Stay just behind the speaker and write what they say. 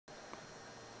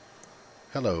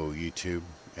Hello YouTube.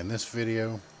 In this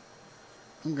video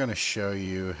I'm going to show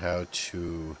you how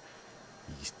to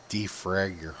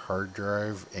defrag your hard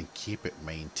drive and keep it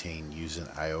maintained using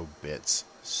IObit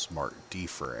Smart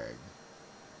Defrag.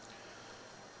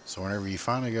 So whenever you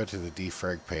finally go to the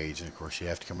defrag page, and of course you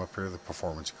have to come up here to the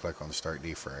performance and click on the start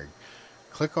defrag,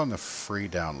 click on the free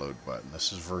download button.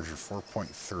 This is version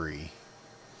 4.3.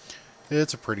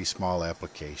 It's a pretty small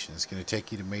application. It's going to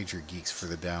take you to Major Geeks for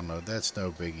the download. That's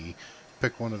no biggie.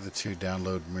 Pick one of the two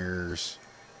download mirrors,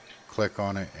 click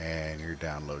on it, and your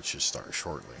download should start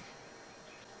shortly.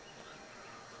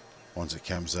 Once it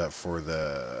comes up for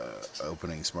the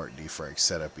opening Smart Defrag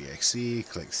Setup EXE,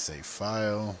 click Save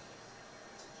File.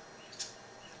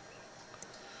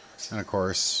 And of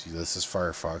course, this is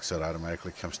Firefox, so it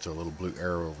automatically comes to a little blue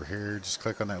arrow over here. Just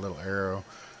click on that little arrow,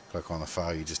 click on the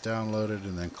file you just downloaded,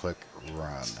 and then click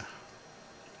Run.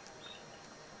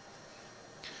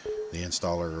 The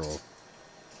installer will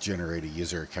generate a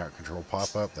user account control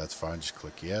pop-up. That's fine, just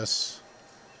click yes.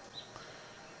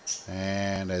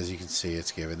 And as you can see,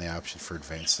 it's given the option for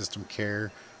advanced system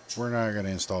care. We're not going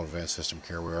to install advanced system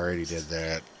care. We already did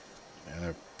that in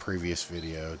a previous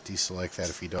video. Deselect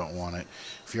that if you don't want it.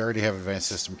 If you already have advanced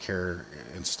system care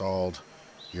installed,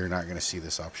 you're not going to see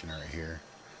this option right here.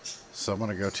 So I'm going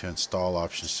to go to install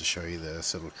options to show you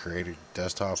this. It'll create a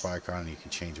desktop icon and you can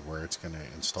change where it's going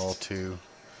to install to.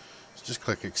 So just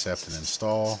click accept and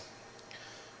install.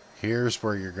 Here's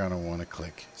where you're going to want to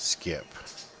click skip.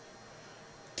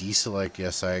 Deselect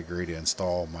yes, I agree to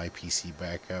install my PC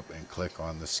backup and click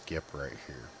on the skip right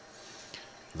here.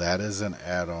 That is an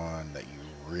add-on that you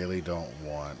really don't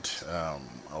want.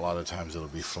 A lot of times it'll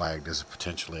be flagged as a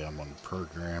potentially unknown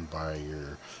program by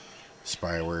your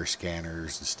spyware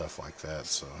scanners and stuff like that,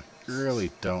 so you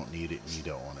really don't need it and you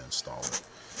don't want to install it.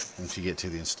 Once you get to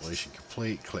the installation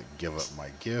complete, click give up my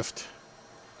gift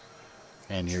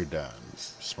and you're done.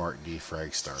 Smart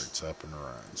Defrag starts up and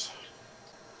runs.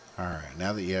 Alright,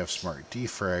 now that you have Smart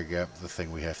Defrag up, the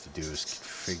thing we have to do is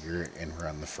configure it and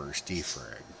run the first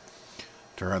defrag.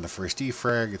 To run the first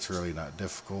defrag, it's really not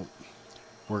difficult.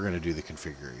 We're going to do the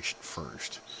configuration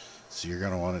first. So you're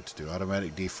going to want it to do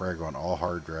automatic defrag on all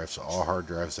hard drives. So all hard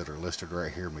drives that are listed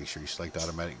right here, make sure you select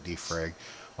automatic defrag.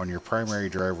 On your primary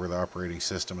drive where the operating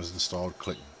system is installed,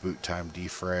 click boot time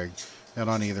defrag. And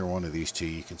on either one of these two,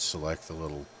 you can select the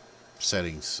little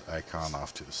settings icon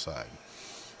off to the side.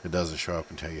 It doesn't show up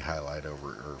until you highlight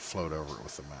over it or float over it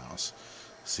with the mouse.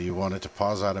 So you want it to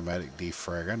pause automatic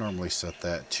defrag. I normally set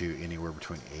that to anywhere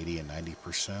between 80 and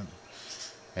 90%.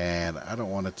 And I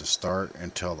don't want it to start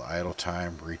until the idle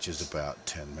time reaches about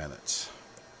 10 minutes.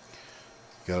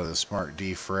 Go to the Smart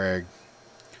Defrag,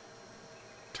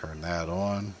 turn that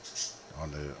on.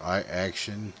 On the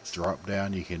action drop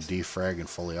down, you can defrag and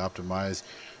fully optimize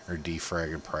or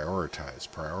defrag and prioritize.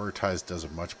 Prioritize does a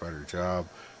much better job,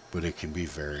 but it can be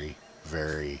very,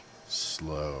 very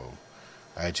slow.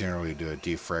 I generally do a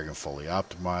defrag and fully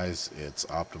optimize. It's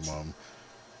optimum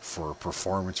for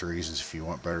performance reasons. If you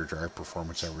want better drive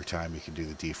performance every time, you can do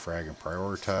the defrag and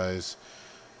prioritize.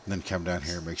 And then come down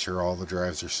here, make sure all the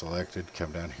drives are selected.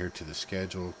 Come down here to the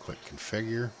schedule, click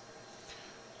configure.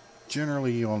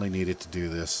 Generally, you only need it to do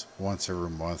this once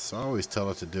every month. So I always tell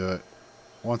it to do it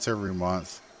once every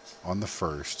month on the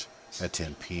 1st at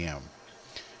 10 p.m.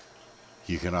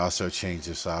 You can also change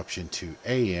this option to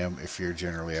AM if you're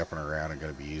generally up and around and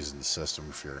going to be using the system.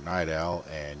 If you're a night owl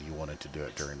and you want it to do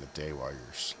it during the day while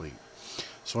you're asleep.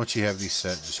 So once you have these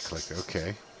set, just click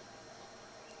OK.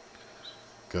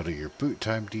 Go to your boot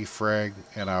time defrag,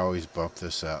 and I always bump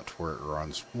this out to where it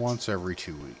runs once every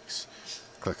 2 weeks.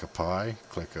 Click Apply,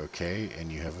 click OK,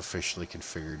 and you have officially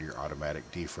configured your automatic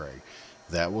defrag.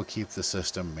 That will keep the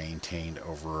system maintained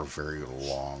over a very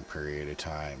long period of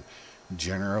time.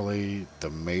 Generally, the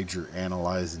major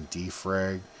analyze and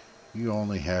defrag, you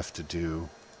only have to do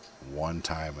one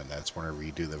time, and that's whenever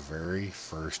you do the very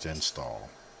first install.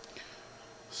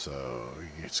 So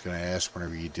it's going to ask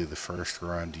whenever you do the first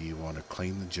run, do you want to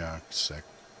clean the junk?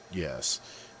 Yes.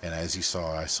 And as you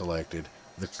saw, I selected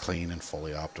the clean and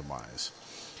fully optimize.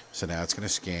 So now it's going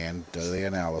to scan, do the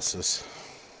analysis.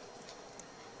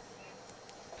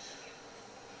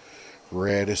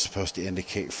 Red is supposed to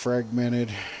indicate fragmented.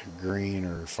 Green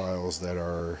are files that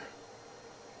are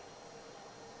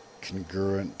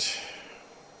congruent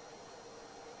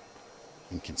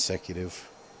and consecutive.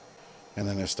 And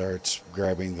then it starts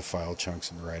grabbing the file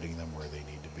chunks and writing them where they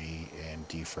need to be and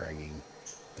defragging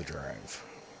the drive.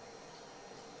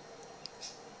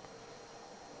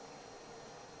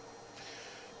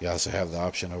 You also have the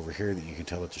option over here that you can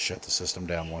tell it to shut the system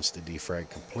down once the defrag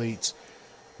completes.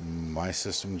 My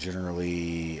system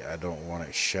generally, I don't want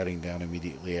it shutting down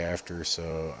immediately after,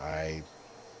 so I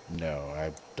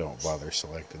don't bother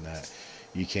selecting that.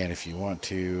 You can if you want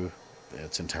to,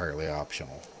 it's entirely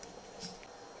optional.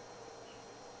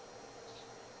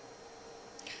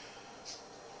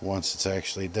 Once it's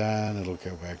actually done, it'll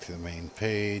go back to the main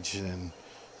page and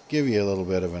give you a little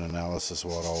bit of an analysis of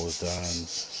what all was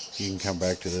done. You can come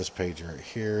back to this page right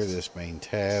here, this main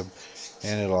tab,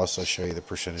 and it'll also show you the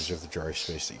percentage of the drive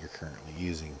space that you're currently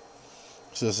using.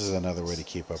 So this is another way to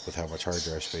keep up with how much hard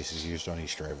drive space is used on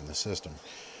each drive in the system.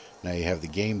 Now you have the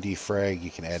game defrag.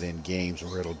 You can add in games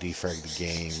where it'll defrag the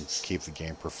game, keep the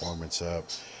game performance up.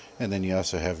 And then you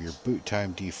also have your boot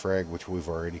time defrag, which we've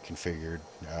already configured.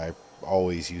 I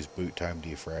always use boot time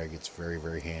defrag. It's very,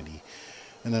 very handy.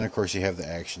 And then of course you have the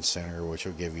action center, which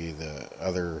will give you the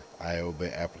other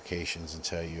IObit applications and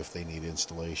tell you if they need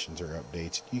installations or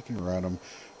updates. You can run them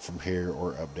from here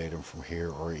or update them from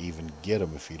here, or even get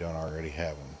them if you don't already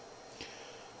have them.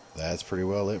 That's pretty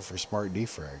well it for Smart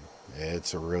Defrag.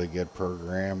 It's a really good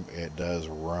program. It does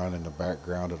run in the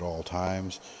background at all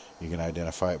times. You can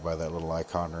identify it by that little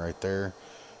icon right there.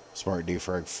 Smart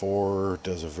Defrag 4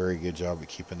 does a very good job at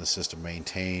keeping the system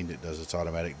maintained. It does its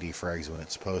automatic defrags when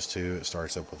it's supposed to. It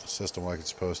starts up with the system like it's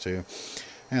supposed to.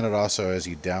 And it also, as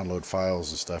you download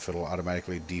files and stuff, it'll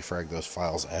automatically defrag those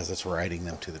files as it's writing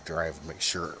them to the drive and make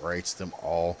sure it writes them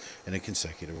all in a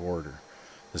consecutive order.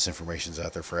 This information is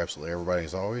out there for absolutely everybody.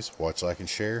 As always, watch, like, and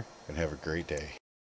share, and have a great day.